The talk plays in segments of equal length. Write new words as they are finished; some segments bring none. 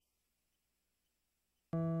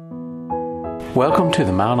Welcome to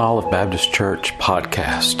the Mount Olive Baptist Church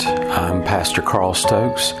podcast. I'm Pastor Carl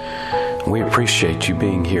Stokes. We appreciate you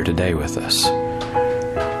being here today with us.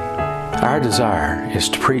 Our desire is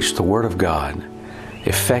to preach the Word of God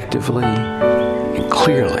effectively and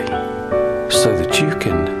clearly so that you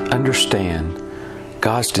can understand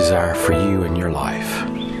God's desire for you in your life.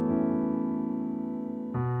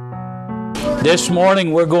 This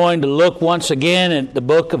morning we're going to look once again at the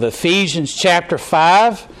book of Ephesians chapter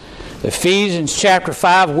 5. Ephesians chapter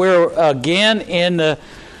 5, we're again in the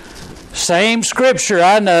same scripture.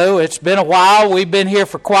 I know it's been a while. We've been here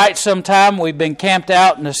for quite some time. We've been camped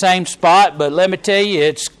out in the same spot, but let me tell you,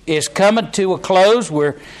 it's coming to a close.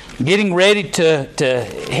 We're getting ready to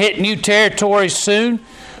hit new territories soon.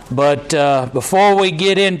 But before we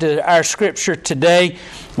get into our scripture today,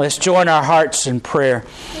 let's join our hearts in prayer.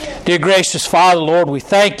 Dear gracious Father, Lord, we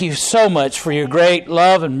thank you so much for your great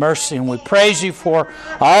love and mercy, and we praise you for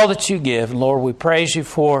all that you give. And Lord, we praise you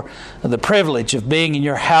for the privilege of being in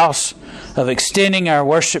your house, of extending our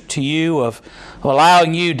worship to you, of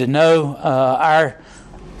allowing you to know our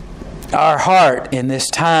heart in this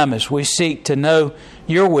time as we seek to know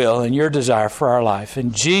your will and your desire for our life.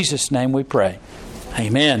 In Jesus' name we pray.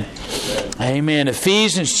 Amen. Amen.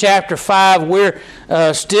 Ephesians chapter 5. We're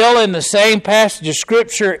still in the same passage of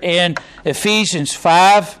Scripture in Ephesians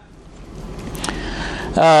 5.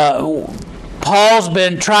 Paul's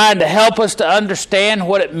been trying to help us to understand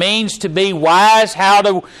what it means to be wise, how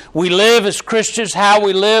do we live as Christians, how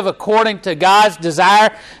we live according to God's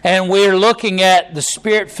desire, and we're looking at the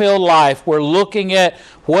Spirit-filled life. We're looking at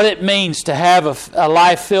what it means to have a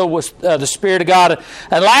life filled with the Spirit of God.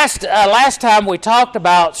 And last time we talked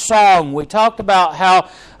about song. We talked about how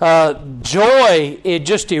joy, it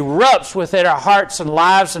just erupts within our hearts and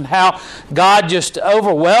lives, and how God just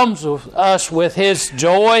overwhelms us with His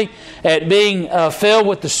joy at being filled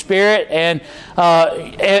with the Spirit. And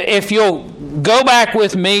if you'll go back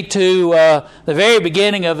with me to the very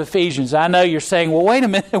beginning of Ephesians. I know you're saying, well, wait a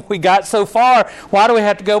minute, we got so far. Why do we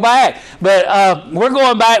have to go back? But we're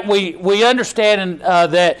going back. We understand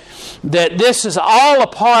that this is all a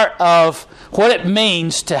part of what it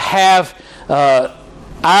means to have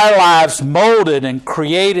our lives molded and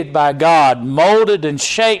created by God, molded and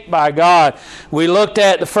shaped by God. We looked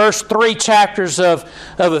at the first 3 chapters of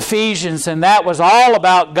Ephesians, and that was all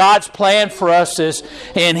about God's plan for us as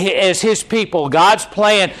His people. God's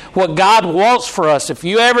plan, what God wants for us. If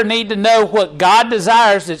you ever need to know what God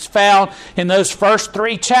desires, it's found in those first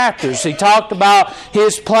 3 chapters. He talked about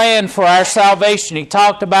His plan for our salvation. He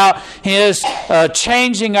talked about His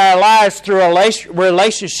changing our lives through a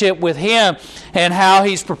relationship with Him, and how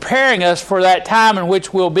He's preparing us for that time in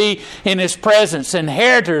which we'll be in His presence,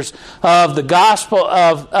 inheritors of the gospel,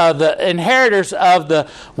 of the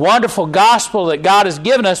wonderful gospel that God has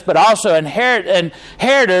given us, but also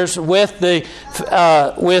inheritors with the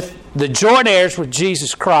joint heirs with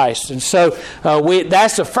Jesus Christ. And so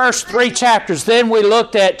that's the first 3 chapters. Then we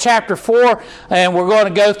looked at chapter 4, and we're going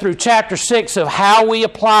to go through chapter 6 of how we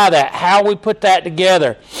apply that, how we put that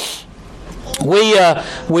together.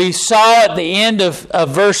 We saw at the end of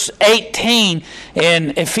verse 18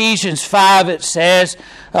 in Ephesians 5, it says,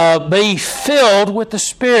 be filled with the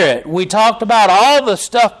Spirit. We talked about all the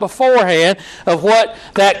stuff beforehand of what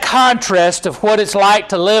that contrast of what it's like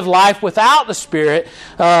to live life without the Spirit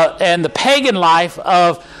and the pagan life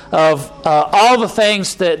of all the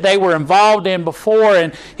things that they were involved in before.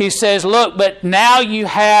 And he says, look, but now you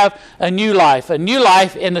have a new life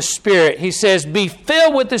in the Spirit. He says, be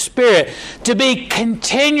filled with the Spirit, to be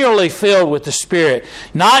continually filled with the Spirit.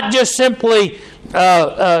 Not just simply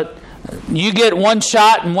you get one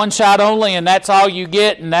shot and one shot only, and that's all you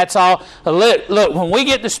get, and that's all. Look, when we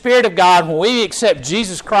get the Spirit of God, when we accept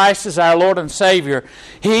Jesus Christ as our Lord and Savior,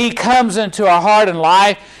 He comes into our heart and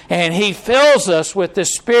life, and He fills us with the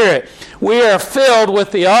Spirit. We are filled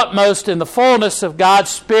with the utmost in the fullness of God's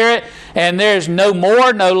Spirit, and there's no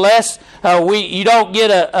more, no less. You don't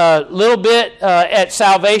get a little bit at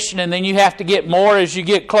salvation, and then you have to get more as you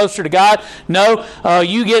get closer to God. No,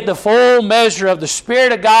 you get the full measure of the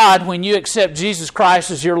Spirit of God when you accept Jesus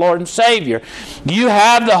Christ as your Lord and Savior. You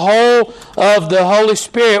have the whole of the Holy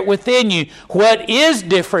Spirit within you. What is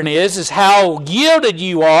different is how yielded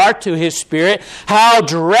you are to His Spirit, how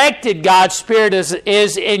directed God's Spirit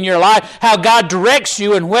is in your life, how God directs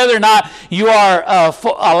you, and whether or not you are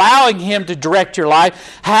allowing Him to direct your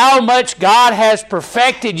life, how much God has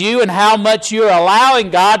perfected you and how much you're allowing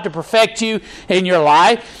God to perfect you in your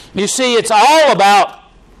life. You see, it's all about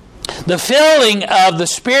The filling of the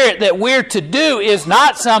Spirit that we're to do is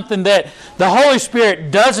not something that the Holy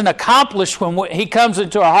Spirit doesn't accomplish when He comes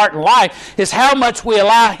into our heart and life. It's how much we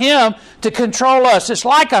allow Him to control us. It's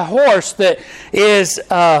like a horse that is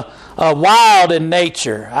wild in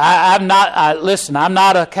nature. I'm not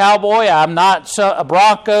a cowboy. I'm not a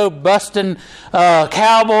bronco busting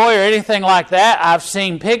cowboy or anything like that. I've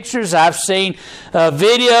seen pictures. I've seen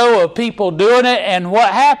video of people doing it. And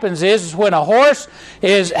what happens is when a horse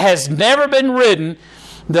has never been ridden,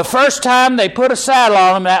 the first time they put a saddle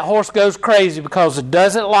on him, that horse goes crazy because it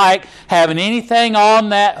doesn't like having anything on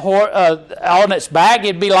that on its back.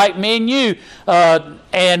 It'd be like me and you.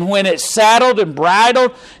 And when it's saddled and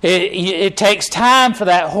bridled, it takes time for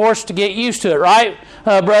that horse to get used to it, right,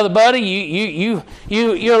 Brother Buddy? You're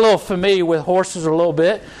a little familiar with horses a little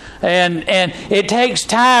bit. And it takes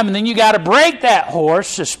time, and then you got to break that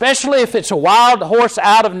horse, especially if it's a wild horse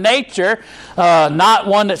out of nature, not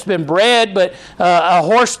one that's been bred, but a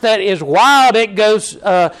horse that is wild. It goes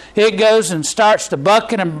and starts to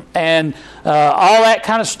bucking and all that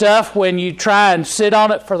kind of stuff when you try and sit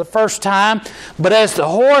on it for the first time. But as the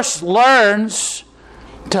horse learns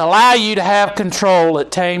to allow you to have control,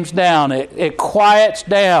 it tames down, it quiets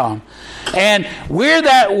down. And we're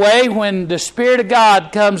that way when the Spirit of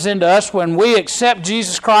God comes into us, when we accept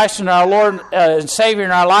Jesus Christ as our Lord and Savior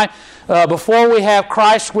in our life. Before we have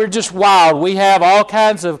Christ, we're just wild. We have all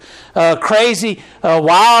kinds of crazy,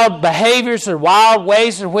 wild behaviors or wild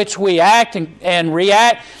ways in which we act and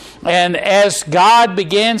react. And as God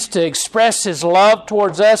begins to express His love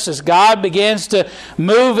towards us, as God begins to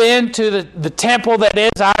move into the temple that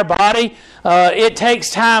is our body, it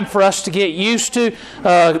takes time for us to get used to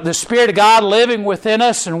the Spirit of God living within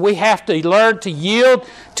us, and we have to learn to yield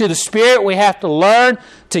to the Spirit. We have to learn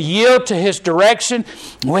to yield to His direction.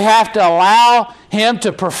 We have to allow Him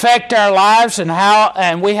to perfect our lives,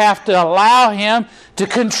 and we have to allow Him to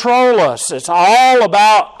control us. It's all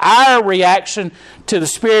about our reaction to the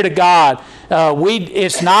Spirit of God.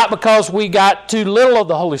 It's not because we got too little of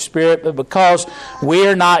the Holy Spirit, but because we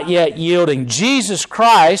are not yet yielding. Jesus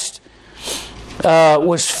Christ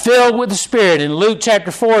was filled with the Spirit. In Luke chapter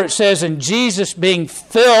 4 it says, and Jesus being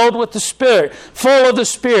filled with the Spirit, full of the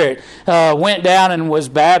Spirit, went down and was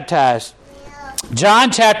baptized. John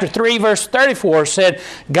chapter 3 verse 34 said,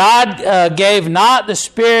 God gave not the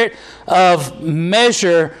spirit of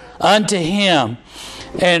measure unto Him.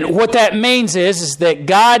 And what that means is that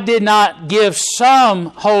God did not give some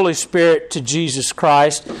Holy Spirit to Jesus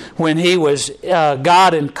Christ when He was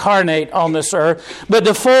God incarnate on this earth, but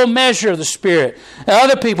the full measure of the Spirit.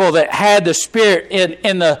 Other people that had the Spirit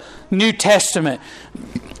in the New Testament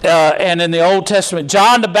and in the Old Testament,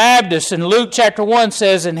 John the Baptist in Luke chapter 1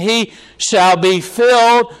 says, and he shall be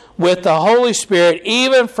filled with the Holy Spirit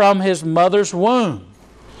even from his mother's womb.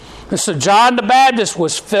 So John the Baptist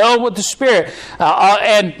was filled with the Spirit.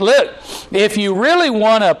 And look, if you really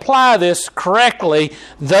want to apply this correctly,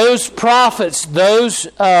 those prophets, those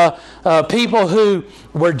people who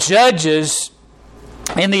were judges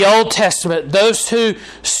in the Old Testament, those who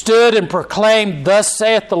stood and proclaimed, thus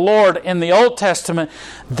saith the Lord in the Old Testament,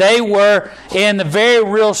 they were in the very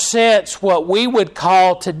real sense what we would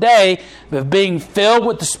call today of being filled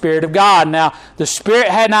with the Spirit of God. Now, the Spirit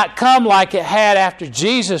had not come like it had after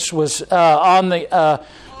Jesus was on the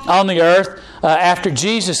earth. After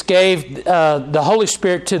Jesus gave the Holy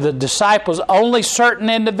Spirit to the disciples, only certain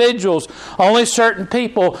individuals, only certain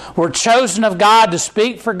people were chosen of God to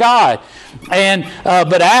speak for God. And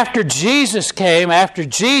but after Jesus came, after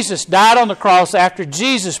Jesus died on the cross, after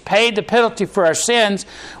Jesus paid the penalty for our sins,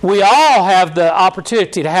 we all have the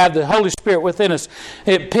opportunity to have the Holy Spirit within us.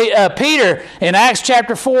 Peter, in Acts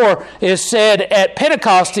chapter 4, is said at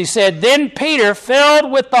Pentecost, he said, then Peter,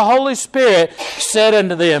 filled with the Holy Spirit, said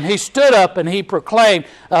unto them, he stood up and he proclaimed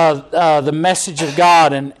the message of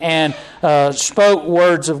God and spoke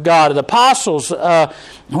words of God. The apostles,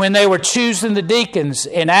 when they were choosing the deacons,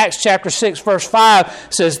 in Acts chapter 6, verse 5,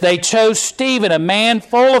 says they chose Stephen, a man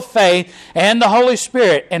full of faith and the Holy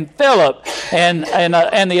Spirit, and Philip and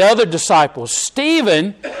the other disciples.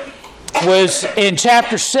 Stephen was in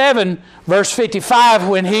chapter 7, verse 55,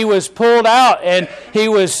 when he was pulled out and he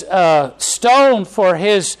was stoned for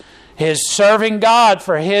his serving God,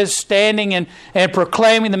 for his standing and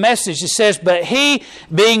proclaiming the message. It says, but he,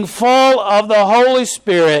 being full of the Holy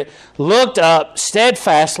Spirit, looked up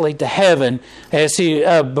steadfastly to heaven as he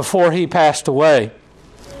before he passed away.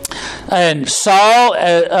 And Saul,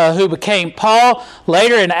 who became Paul,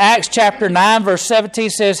 later in Acts chapter 9, verse 17,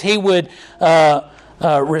 says he would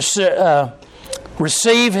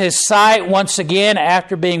receive his sight once again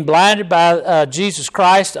after being blinded by Jesus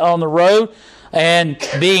Christ on the road. and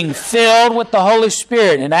being filled with the Holy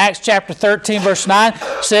Spirit. In Acts chapter 13, verse 9,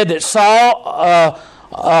 said that Saul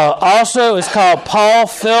also is called Paul,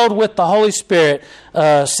 filled with the Holy Spirit,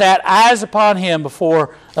 sat eyes upon him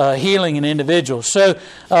before healing an individual. So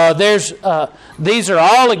these are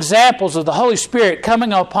all examples of the Holy Spirit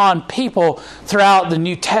coming upon people throughout the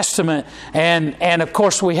New Testament, and of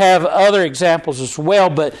course we have other examples as well.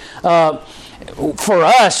 But for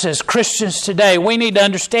us as Christians today, we need to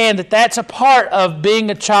understand that that's a part of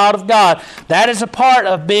being a child of God. That is a part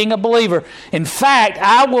of being a believer. In fact,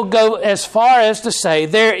 I will go as far as to say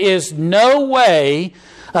there is no way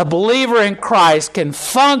a believer in Christ can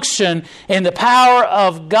function in the power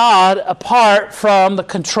of God apart from the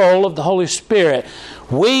control of the Holy Spirit.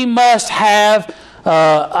 We must have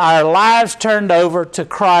our lives turned over to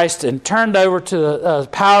Christ and turned over to the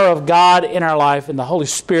power of God in our life and the Holy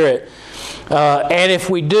Spirit. And if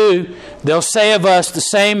we do, they'll say of us the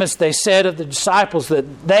same as they said of the disciples,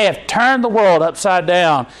 that they have turned the world upside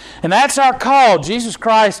down. And that's our call. Jesus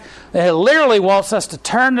Christ literally wants us to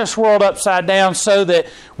turn this world upside down so that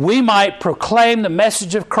we might proclaim the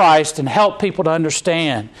message of Christ and help people to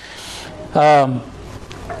understand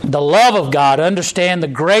the love of God, understand the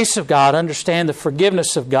grace of God, understand the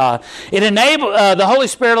forgiveness of God. The Holy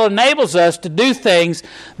Spirit enables us to do things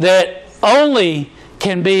that only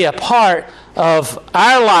can be a part of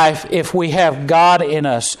our life if we have God in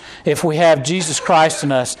us, if we have Jesus Christ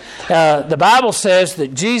in us. The Bible says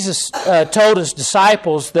that Jesus told His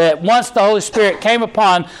disciples that once the Holy Spirit came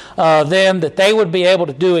upon them, that they would be able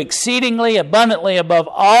to do exceedingly abundantly above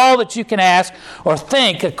all that you can ask or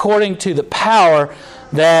think, according to the power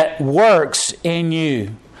that works in you.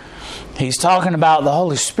 He's talking about the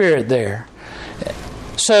Holy Spirit there.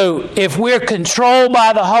 So if we're controlled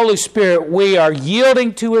by the Holy Spirit, we are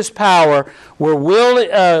yielding to His power.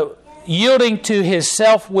 We're yielding to His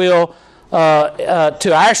self-will,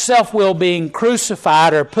 to our self-will being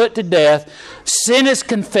crucified or put to death. Sin is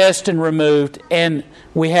confessed and removed, and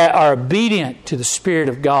we are obedient to the Spirit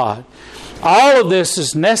of God. All of this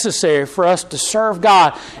is necessary for us to serve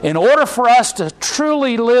God. In order for us to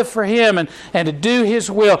truly live for Him and to do His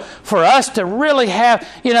will, for us to really have,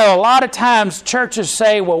 a lot of times churches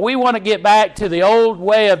say, well, we want to get back to the old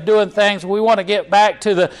way of doing things. We want to get back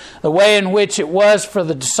to the way in which it was for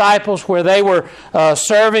the disciples, where they were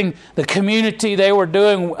serving the community. They were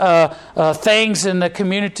doing things in the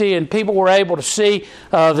community, and people were able to see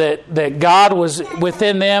that God was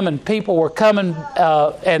within them, and people were coming,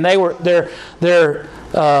 and their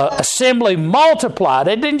assembly multiplied.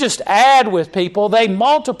 It didn't just add with people, they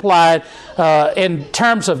multiplied in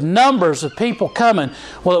terms of numbers of people coming.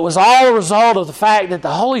 Well, it was all a result of the fact that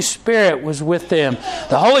the Holy Spirit was with them.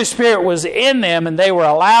 The Holy Spirit was in them, and they were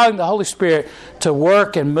allowing the Holy Spirit to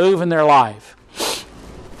work and move in their life.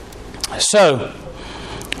 So,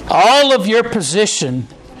 all of your position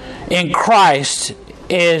in Christ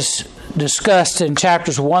is discussed in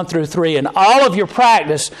chapters 1 through 3, and all of your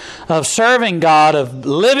practice of serving God, of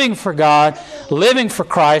living for God, living for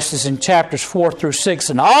Christ, is in chapters 4 through 6,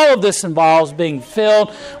 and all of this involves being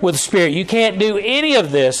filled with the Spirit. You can't do any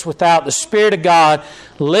of this without the Spirit of God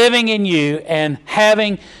living in you and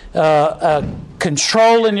having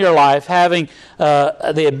control in your life, having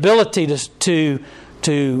the ability to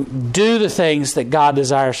do the things that God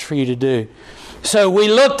desires for you to do. So we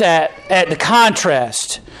looked at the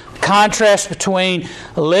contrast between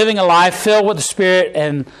living a life filled with the Spirit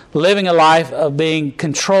and living a life of being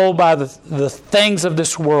controlled by the things of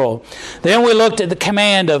this world. Then we looked at the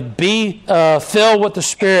command of be filled with the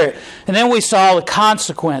Spirit. And then we saw the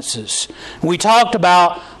consequences. We talked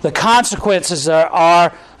about the consequences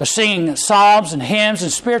are singing psalms and hymns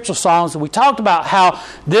and spiritual songs. And we talked about how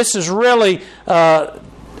this is really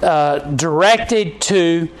directed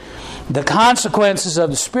to the consequences of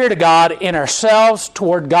the Spirit of God in ourselves,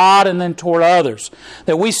 toward God, and then toward others.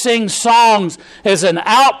 That we sing songs as an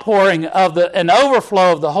outpouring of an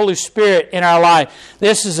overflow of the Holy Spirit in our life.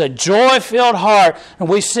 This is a joy-filled heart, and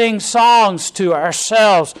we sing songs to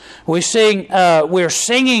ourselves. We're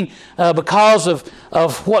singing because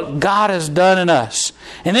of what God has done in us.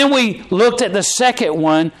 And then we looked at the second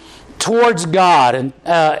one, towards God,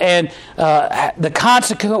 and the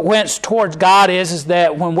consequence towards God is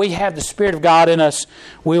that when we have the Spirit of God in us,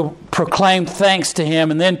 we'll proclaim thanks to Him,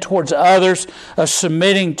 and then towards others,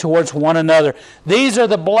 submitting towards one another. These are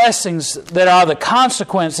the blessings that are the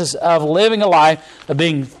consequences of living a life of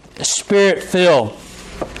being Spirit-filled.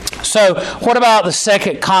 So, what about the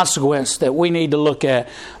second consequence that we need to look at?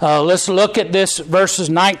 Let's look at this. Verses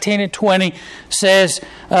 19 and 20 says,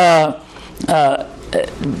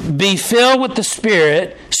 be filled with the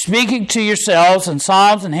Spirit, speaking to yourselves in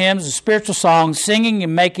psalms and hymns and spiritual songs, singing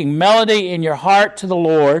and making melody in your heart to the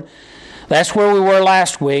Lord. That's where we were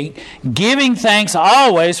last week. Giving thanks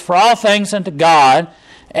always for all things unto God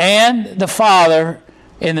and the Father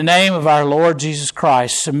in the name of our Lord Jesus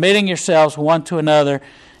Christ, submitting yourselves one to another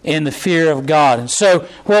in the fear of God. And so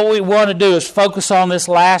what we want to do is focus on this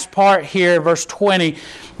last part here, verse 20.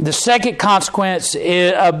 The second consequence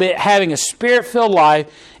of having a Spirit-filled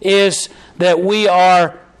life is that we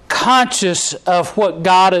are conscious of what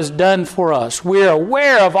God has done for us. We're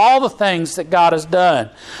aware of all the things that God has done.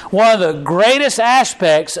 One of the greatest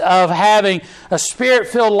aspects of having a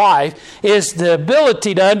Spirit-filled life is the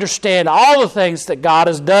ability to understand all the things that God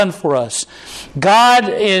has done for us. God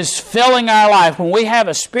is filling our life. When we have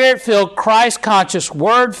a Spirit-filled, Christ-conscious,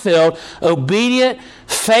 Word-filled, obedient,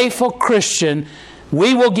 faithful Christian,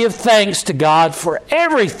 we will give thanks to God for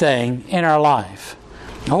everything in our life.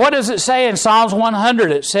 What does it say in Psalms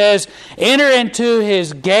 100? It says, enter into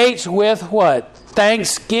His gates with what?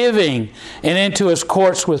 Thanksgiving, and into His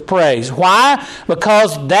courts with praise. Why?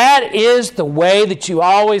 Because that is the way that you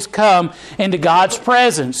always come into God's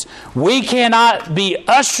presence. We cannot be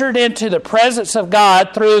ushered into the presence of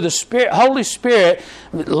God through the Holy Spirit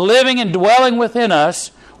living and dwelling within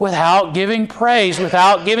us without giving praise,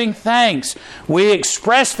 without giving thanks. We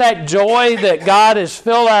express that joy that God has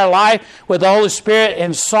filled our life with the Holy Spirit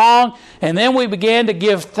in song, and then we begin to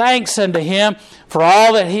give thanks unto Him for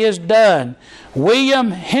all that He has done.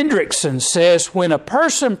 William Hendrickson says, when a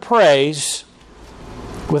person prays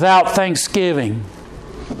without thanksgiving,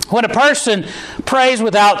 when a person prays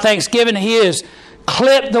without thanksgiving, he has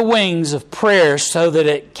clipped the wings of prayer so that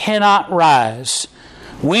it cannot rise.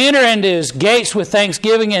 We enter into His gates with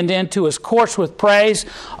thanksgiving and into His courts with praise.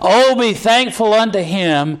 Oh, be thankful unto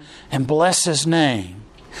Him and bless His name.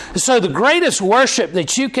 So the greatest worship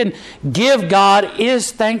that you can give God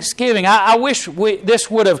is thanksgiving. I wish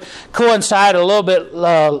this would have coincided a little bit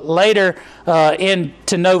later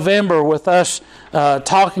into November with us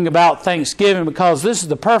talking about Thanksgiving, because this is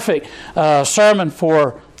the perfect sermon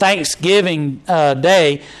for Thanksgiving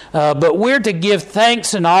Day. But we're to give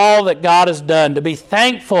thanks in all that God has done. To be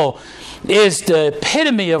thankful is the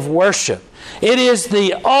epitome of worship. It is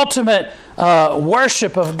the ultimate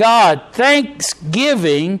worship of God.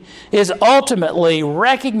 Thanksgiving is ultimately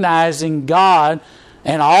recognizing God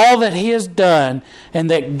and all that He has done, and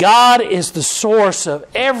that God is the source of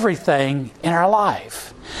everything in our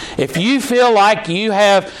life. If you feel like you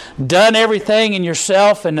have done everything in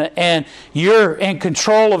yourself and you're in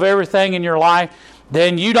control of everything in your life,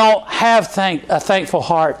 then you don't have a thankful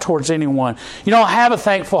heart towards anyone. You don't have a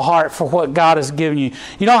thankful heart for what God has given you.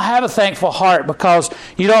 You don't have a thankful heart because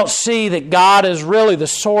you don't see that God is really the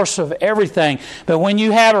source of everything. But when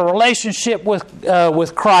you have a relationship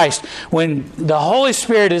with Christ, when the Holy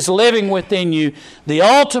Spirit is living within you, the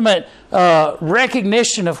ultimate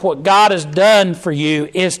recognition of what God has done for you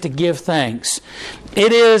is to give thanks.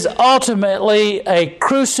 It is ultimately a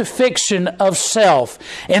crucifixion of self.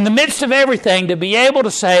 In the midst of everything, to be able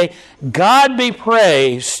to say, God be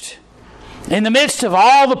praised. In the midst of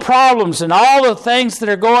all the problems and all the things that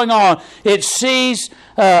are going on, it sees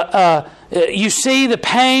you see the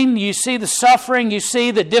pain, you see the suffering, you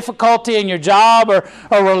see the difficulty in your job or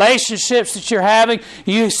relationships that you're having.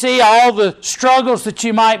 You see all the struggles that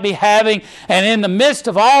you might be having. And in the midst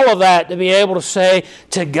of all of that, to be able to say,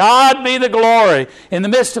 to God be the glory. In the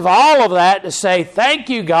midst of all of that, to say, thank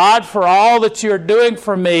you, God, for all that you're doing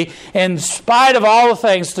for me. In spite of all the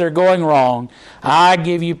things that are going wrong, I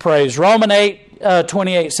give you praise. Romans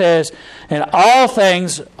 8:28 says, and all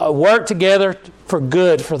things work together for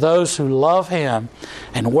good for those who love Him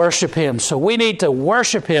and worship Him. So we need to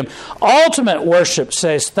worship Him. Ultimate worship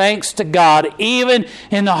says thanks to God even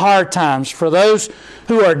in the hard times. For those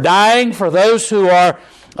who are dying, for those who are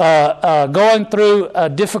going through a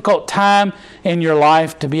difficult time in your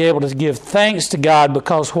life, to be able to give thanks to God.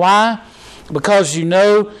 Because why? Because you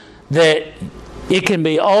know that it can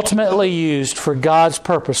be ultimately used for God's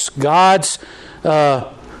purpose. God's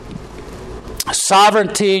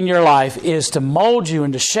sovereignty in your life is to mold you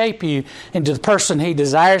and to shape you into the person He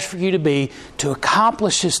desires for you to be, to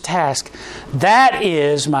accomplish His task. That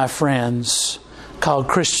is, my friends, called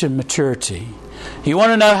Christian maturity. You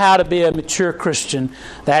want to know how to be a mature Christian?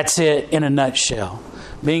 That's it in a nutshell.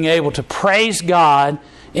 Being able to praise God.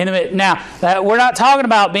 Now, we're not talking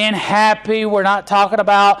about being happy. We're not talking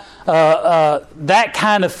about that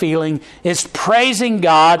kind of feeling. It's praising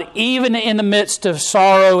God even in the midst of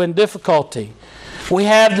sorrow and difficulty. We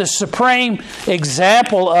have the supreme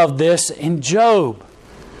example of this in Job.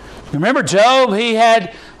 Remember Job? He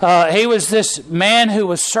had he was this man who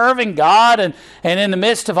was serving God, and in the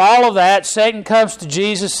midst of all of that, Satan comes to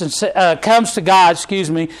Jesus and comes to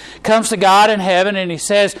God in heaven, and he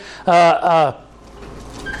says,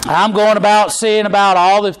 I'm going about seeing about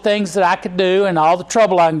all the things that I could do and all the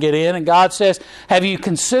trouble I can get in. And God says, have you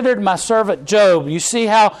considered my servant Job? You see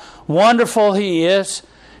how wonderful he is?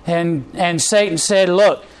 And Satan said,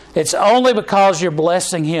 look, it's only because you're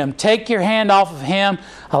blessing him. Take your hand off of him,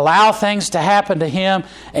 allow things to happen to him,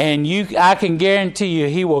 and I can guarantee you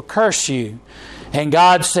he will curse you. And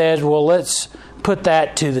God says, well, let's put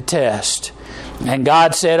that to the test. And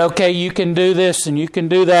God said, okay, you can do this and you can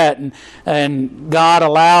do that. And God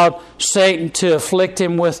allowed Satan to afflict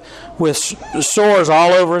him with sores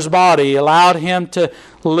all over his body. He allowed him to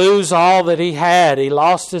lose all that he had. He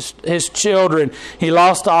lost his children. He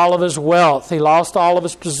lost all of his wealth. He lost all of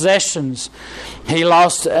his possessions. He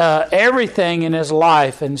lost everything in his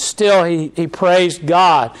life. And still he praised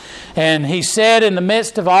God. And he said in the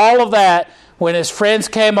midst of all of that, when his friends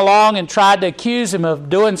came along and tried to accuse him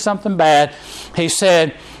of doing something bad, he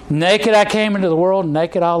said, naked I came into the world,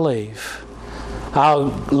 naked I'll leave. I'll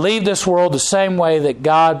leave this world the same way that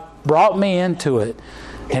God brought me into it.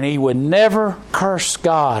 And he would never curse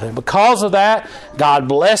God. And because of that, God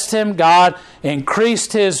blessed him. God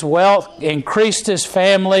increased his wealth, increased his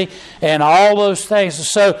family, and all those things.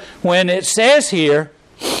 So when it says here,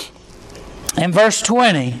 in verse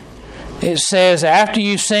 20, it says, after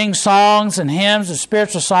you sing songs and hymns and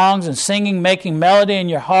spiritual songs and singing, making melody in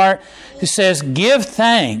your heart, it says, give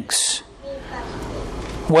thanks.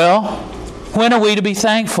 Well, when are we to be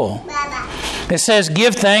thankful? It says,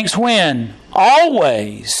 give thanks when?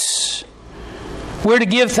 Always. We're to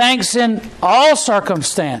give thanks in all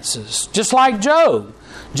circumstances, just like Job.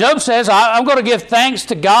 Job says, I'm going to give thanks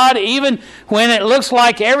to God even when it looks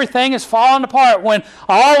like everything is falling apart, when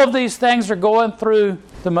all of these things are going through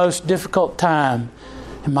the most difficult time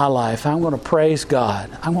in my life. I'm going to praise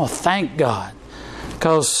God. I'm going to thank God.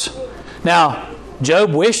 Because now,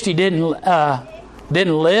 Job wished he didn't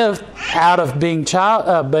live out of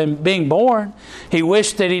being born. He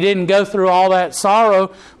wished that he didn't go through all that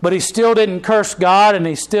sorrow, but he still didn't curse God, and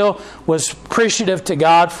he still was appreciative to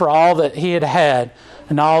God for all that he had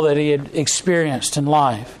and all that he had experienced in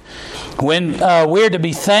life. When we're to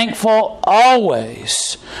be thankful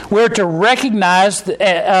always, we're to recognize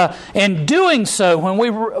that, in doing so,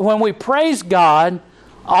 when we praise God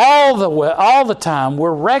all the time,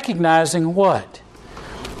 we're recognizing what?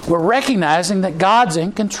 We're recognizing that God's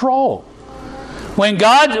in control. When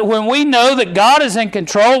we know that God is in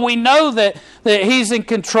control, we know that He's in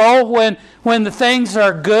control when the things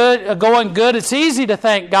are going good. It's easy to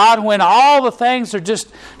thank God when all the things are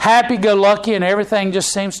just happy-go-lucky and everything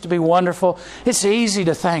just seems to be wonderful. It's easy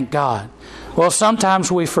to thank God. Well,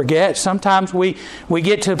 sometimes we forget. Sometimes we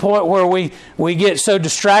get to the point where we get so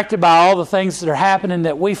distracted by all the things that are happening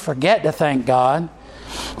that we forget to thank God.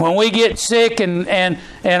 When we get sick and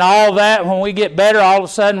all that, when we get better, all of a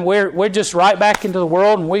sudden we're just right back into the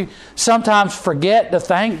world, and we sometimes forget to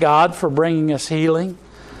thank God for bringing us healing.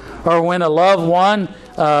 Or when a loved one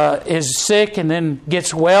is sick and then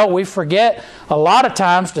gets well, we forget a lot of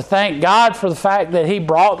times to thank God for the fact that He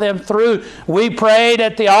brought them through. We prayed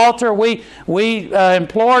at the altar. We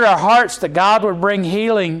implored our hearts that God would bring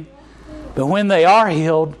healing. But when they are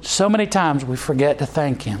healed, so many times we forget to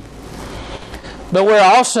thank Him. But we're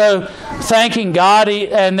also thanking God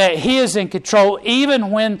and that He is in control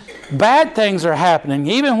even when bad things are happening,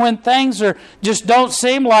 even when things just don't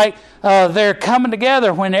seem like they're coming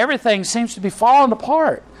together, when everything seems to be falling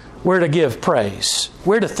apart. We're to give praise.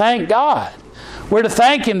 We're to thank God. We're to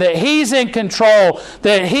thank Him that He's in control,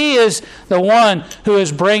 that He is the one who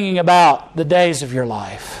is bringing about the days of your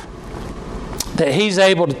life, that He's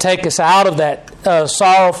able to take us out of that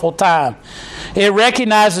sorrowful time. It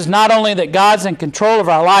recognizes not only that God's in control of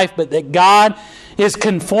our life, but that God is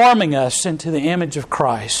conforming us into the image of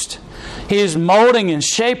Christ. He is molding and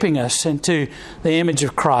shaping us into the image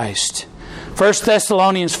of Christ. 1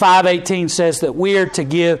 Thessalonians 5:18 says that we are to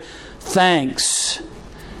give thanks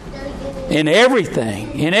in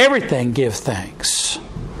everything. In everything give thanks.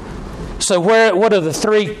 So what are the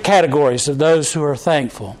three categories of those who are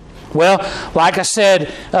thankful? Well, like I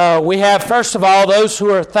said, we have, first of all, those who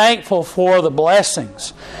are thankful for the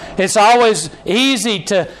blessings. It's always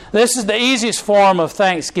this is the easiest form of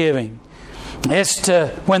thanksgiving. It's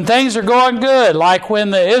when things are going good, like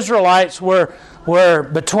when the Israelites were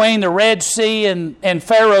between the Red Sea and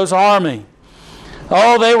Pharaoh's army.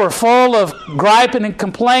 Oh, they were full of griping and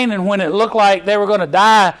complaining when it looked like they were going to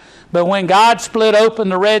die. But when God split open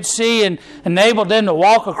the Red Sea and enabled them to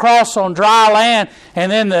walk across on dry land, and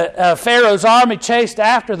then the Pharaoh's army chased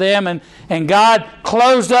after them, and God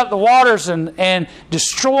closed up the waters and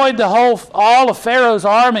destroyed all of Pharaoh's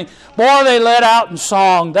army, boy, they let out in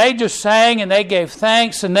song. They just sang and they gave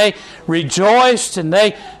thanks and they rejoiced and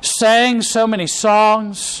they sang so many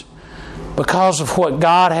songs because of what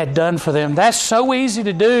God had done for them. That's so easy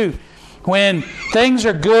to do. When things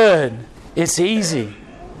are good, it's easy.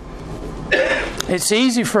 It's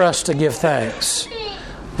easy for us to give thanks.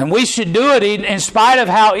 And we should do it in spite of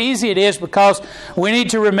how easy it is, because we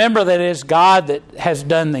need to remember that it is God that has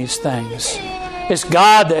done these things. It's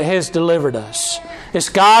God that has delivered us. It's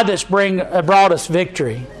God that's brought us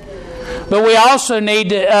victory. But we also need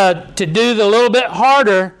to do the little bit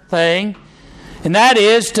harder thing, and that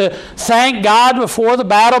is to thank God before the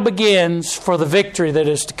battle begins for the victory that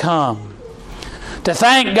is to come. To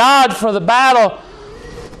thank God for the battle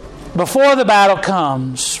before the battle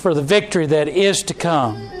comes, for the victory that is to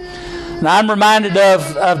come. And I'm reminded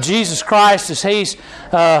of Jesus Christ as He's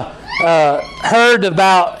heard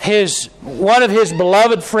about one of His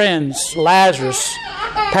beloved friends, Lazarus,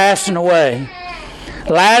 passing away.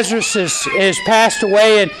 Lazarus is passed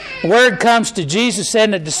away, and word comes to Jesus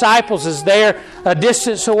and the disciples as they're a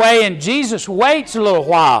distance away, and Jesus waits a little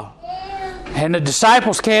while. And the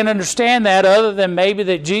disciples can't understand that, other than maybe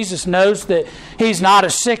that Jesus knows that he's not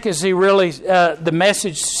as sick as he really, the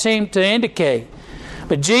message seemed to indicate.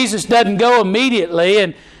 But Jesus doesn't go immediately,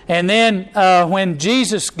 and then when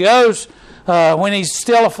Jesus goes, when he's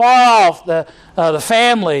still afar off, the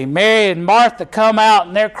family, Mary and Martha, come out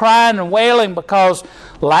and they're crying and wailing because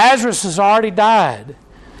Lazarus has already died.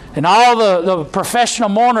 And all the professional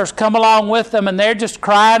mourners come along with them, and they're just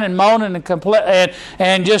crying and moaning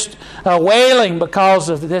and just wailing because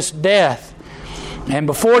of this death. And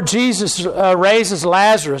before Jesus raises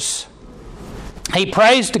Lazarus, he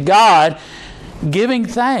prays to God, giving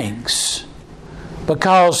thanks,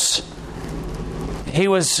 because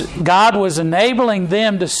God was enabling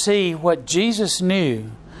them to see what Jesus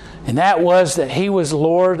knew, and that was that He was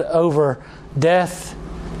Lord over death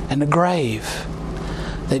and the grave.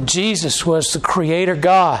 That Jesus was the Creator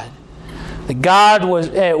God. That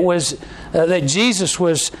Jesus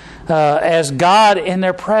was as God in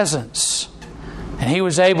their presence, and He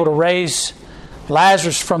was able to raise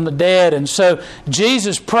Lazarus from the dead. And so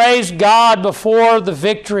Jesus praised God before the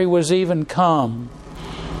victory was even come,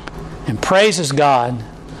 and praises God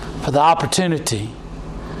for the opportunity.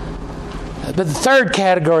 But the third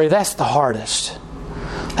category, that's the hardest.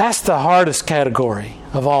 That's the hardest category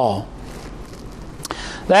of all.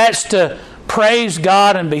 That's to praise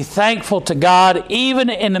God and be thankful to God even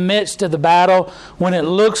in the midst of the battle, when it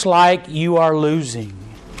looks like you are losing.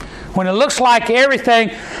 When it looks like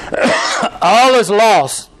everything, all is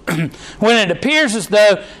lost. When it appears as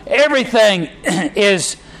though everything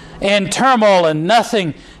is in turmoil and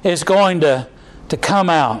nothing is going to come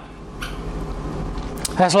out.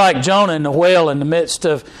 That's like Jonah in the whale in the midst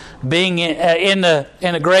of being in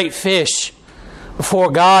a great fish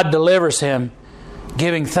before God delivers him.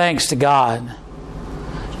 Giving thanks to God.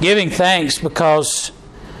 Giving thanks because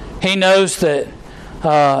he knows that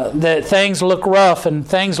things look rough and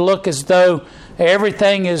things look as though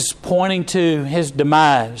everything is pointing to his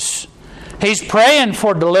demise. He's praying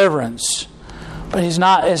for deliverance, but it's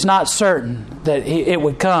not certain that it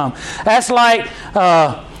would come. That's like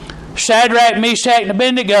Shadrach, Meshach, and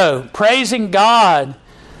Abednego praising God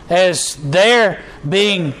as they're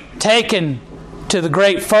being taken to the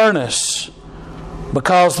great furnace,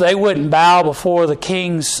 because they wouldn't bow before the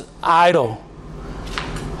king's idol.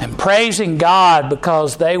 And praising God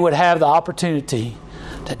because they would have the opportunity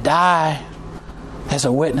to die as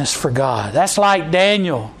a witness for God. That's like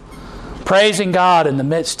Daniel praising God in the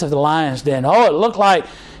midst of the lion's den. Oh, it looked like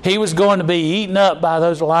he was going to be eaten up by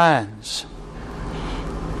those lions.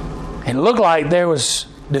 It looked like there was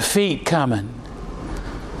defeat coming.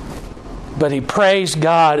 But he praised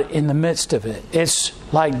God in the midst of it. It's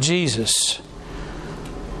like Jesus.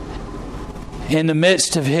 In the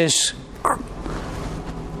midst of his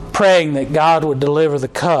praying that God would deliver the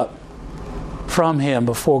cup from him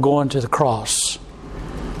before going to the cross.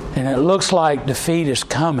 And it looks like defeat is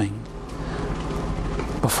coming.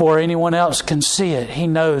 Before anyone else can see it, he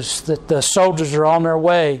knows that the soldiers are on their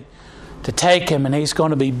way to take him, and he's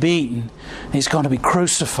going to be beaten. He's going to be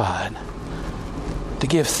crucified, to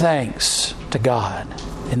give thanks to God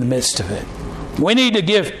in the midst of it. We need to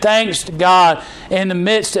give thanks to God in the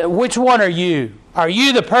midst of... Which one are you? Are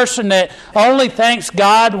you the person that only thanks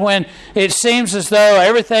God when it seems as though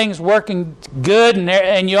everything's working good,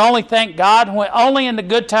 and you only thank God only in the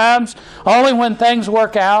good times, only when things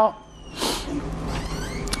work out?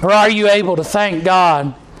 Or are you able to thank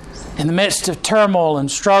God in the midst of turmoil and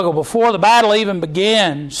struggle? Before the battle even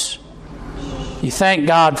begins, you thank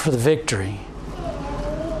God for the victory.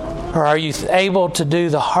 Or are you able to do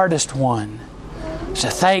the hardest one? To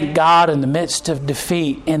thank God in the midst of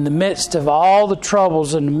defeat, in the midst of all the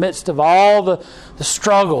troubles, in the midst of all the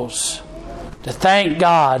struggles. To thank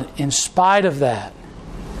God in spite of that.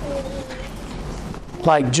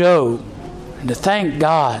 Like Job. And to thank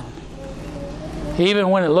God even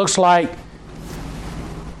when it looks like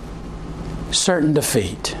certain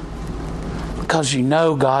defeat. Because you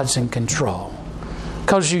know God's in control.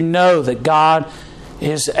 Because you know that God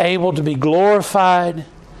is able to be glorified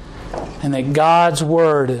and that God's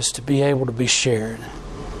Word is to be able to be shared.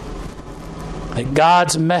 That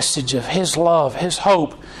God's message of His love, His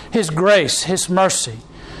hope, His grace, His mercy,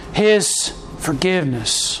 His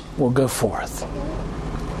forgiveness will go forth.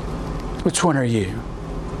 Which one are you?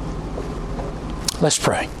 Let's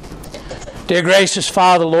pray. Dear gracious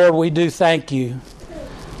Father, Lord, we do thank You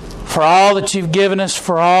for all that You've given us,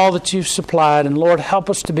 for all that You've supplied. And Lord, help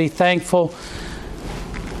us to be thankful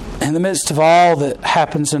in the midst of all that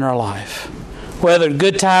happens in our life. Whether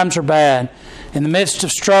good times or bad, in the midst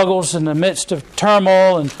of struggles, in the midst of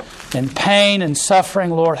turmoil and pain and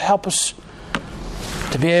suffering, Lord, help us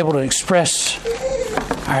to be able to express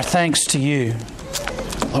our thanks to You.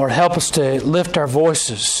 Lord, help us to lift our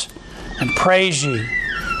voices and praise You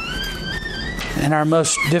in our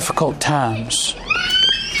most difficult times.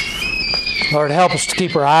 Lord, help us to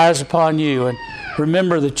keep our eyes upon You and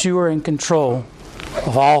remember that You are in control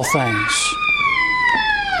of all things.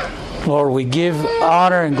 Lord, we give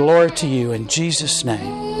honor and glory to You in Jesus'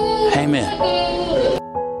 name. Amen.